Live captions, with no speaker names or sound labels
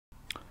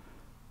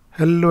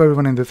Hello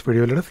everyone, in this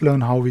video let us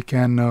learn how we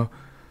can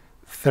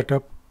set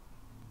up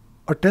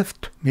a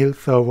test mail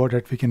server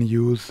that we can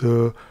use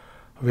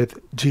with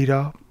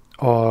Jira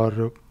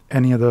or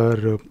any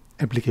other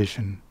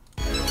application.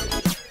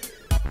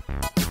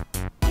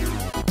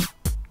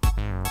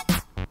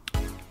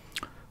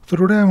 So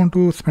today I want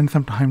to spend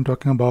some time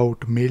talking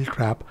about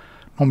MailTrap.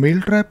 Now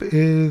MailTrap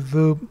is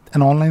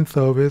an online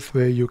service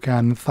where you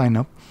can sign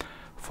up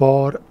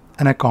for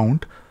an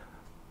account,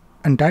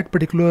 and that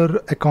particular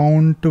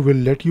account will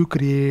let you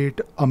create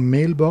a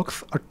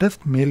mailbox, a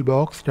test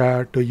mailbox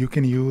that you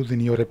can use in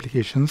your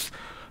applications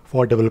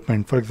for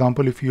development. For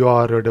example, if you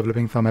are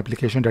developing some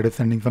application that is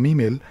sending some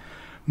email,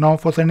 now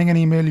for sending an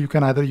email you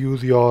can either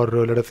use your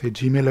let us say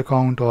Gmail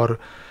account, or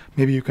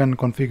maybe you can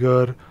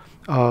configure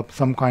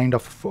some kind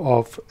of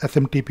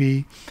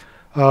SMTP,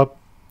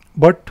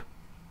 but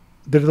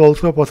there is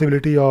also a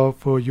possibility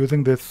of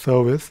using this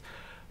service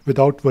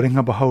without worrying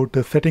about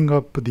setting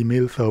up the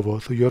mail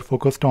server. So you're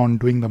focused on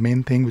doing the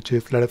main thing, which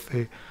is, let us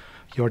say,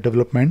 your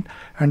development.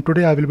 And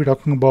today I will be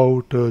talking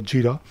about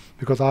Jira,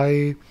 because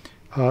I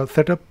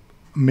set up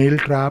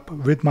MailTrap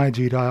with my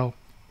Jira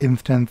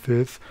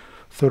instances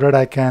so that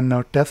I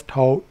can test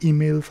how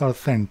emails are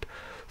sent.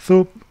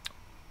 So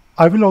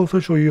I will also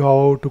show you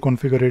how to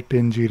configure it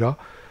in Jira,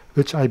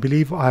 which I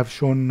believe I have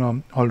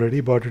shown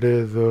already, but it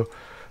is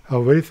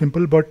very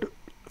simple. But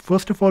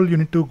first of all, you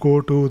need to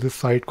go to this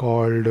site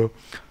called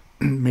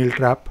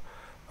MailTrap.io,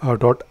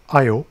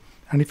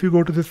 and if you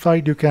go to this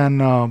site, you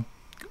can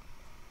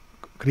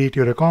create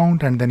your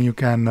account, and then you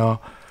can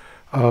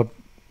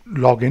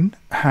log in,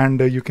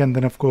 and you can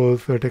then of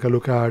course take a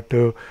look at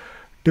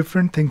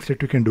different things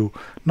that you can do.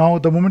 Now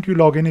the moment you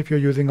log in, if you're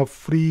using a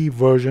free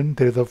version,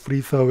 there is a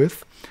free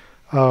service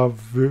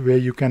where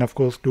you can of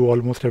course do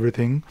almost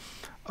everything,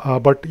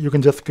 but you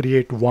can just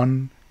create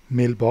one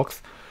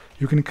mailbox.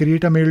 You can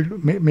create a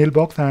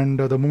mailbox, and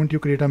the moment you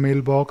create a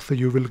mailbox,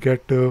 you will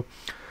get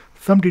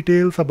some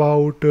details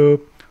about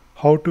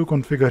how to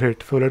configure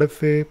it. So let us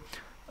say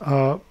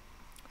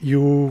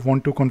you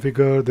want to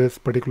configure this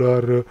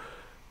particular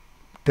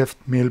test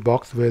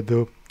mailbox with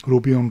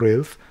Ruby on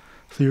Rails.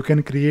 So you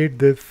can create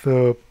this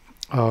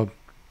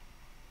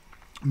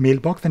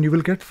mailbox, and you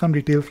will get some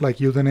details like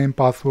username,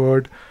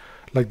 password,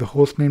 like the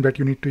host name that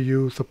you need to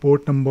use,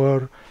 support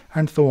number,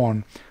 and so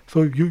on.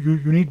 So you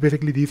need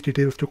basically these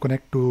details to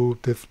connect to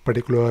this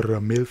particular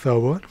mail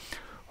server,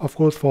 of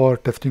course for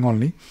testing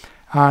only.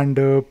 And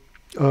I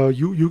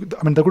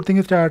mean, the good thing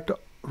is that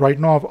right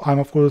now I'm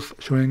of course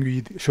showing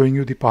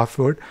you the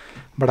password,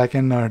 but I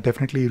can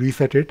definitely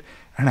reset it,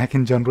 and I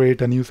can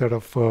generate a new set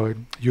of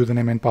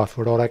username and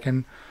password, or I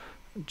can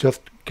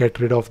just get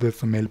rid of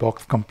this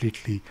mailbox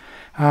completely.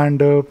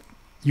 And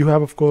you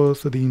have of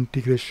course the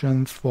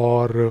integrations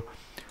for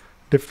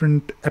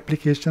different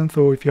applications.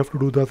 So if you have to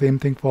do the same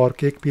thing for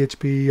Cake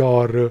PHP,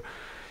 or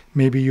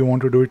maybe you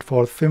want to do it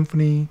for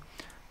Symfony,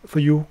 so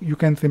you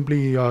can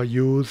simply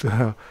use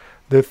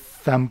this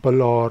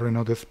sample, or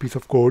this piece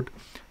of code,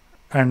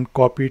 and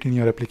copy it in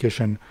your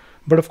application.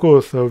 But of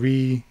course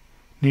we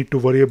need to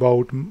worry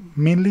about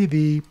mainly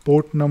the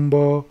port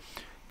number,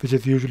 which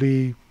is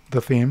usually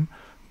the same,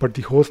 but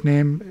the host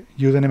name,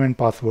 username, and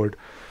password.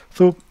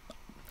 So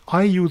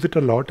I use it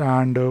a lot,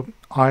 and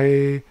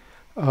I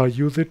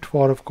use it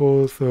for, of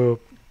course,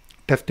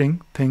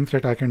 testing things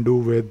that I can do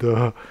with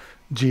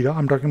Jira.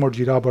 I'm talking about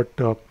Jira,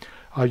 but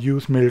I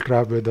use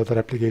MailTrap with other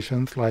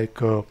applications, like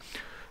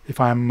if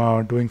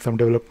I'm doing some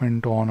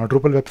development on a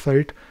Drupal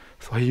website,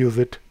 so I use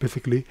it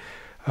basically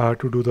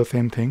to do the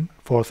same thing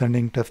for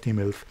sending test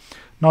emails.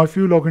 Now if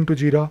you log into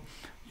Jira,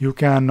 you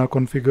can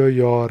configure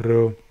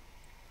your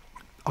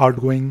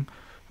outgoing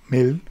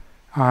mail,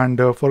 and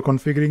for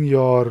configuring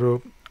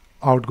your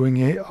outgoing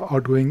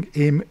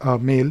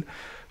mail,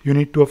 you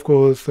need to of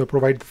course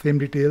provide the same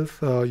details,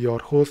 your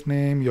host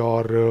name,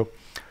 your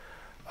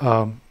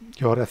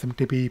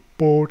SMTP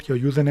port, your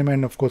username,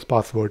 and of course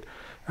password.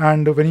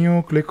 And when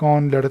you click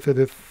on, let us say,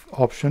 this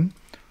option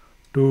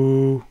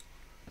to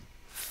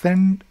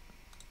send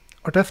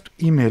a test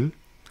email,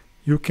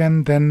 you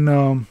can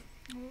then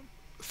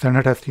send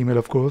a test email,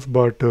 of course,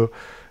 but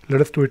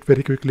let us do it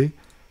very quickly.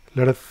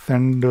 Let us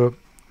send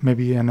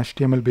maybe an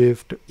HTML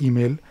based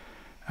email,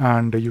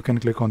 and you can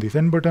click on the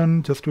send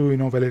button just to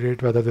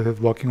validate whether this is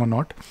working or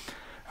not.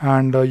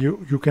 And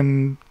you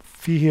can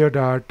see here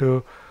that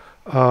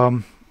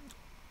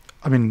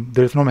I mean,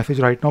 there is no message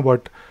right now,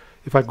 but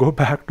if I go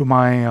back to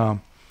my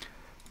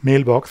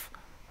mailbox,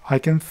 I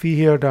can see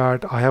here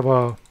that I have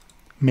a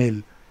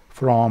mail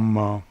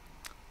from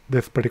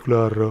this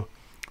particular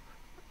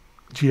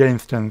Jira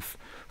instance.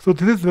 So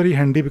this is very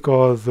handy,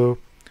 because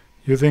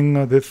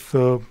using this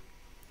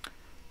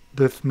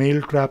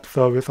MailTrap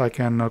service, I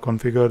can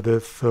configure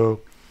this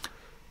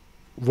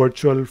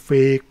virtual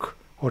fake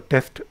or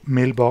test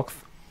mailbox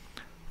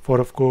for,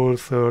 of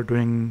course,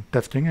 doing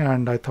testing.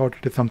 And I thought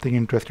it is something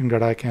interesting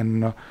that I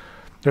can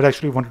that I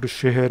actually wanted to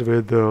share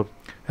with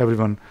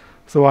everyone.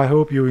 So I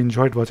hope you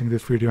enjoyed watching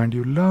this video and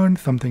you learned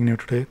something new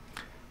today.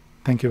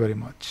 Thank you very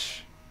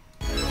much.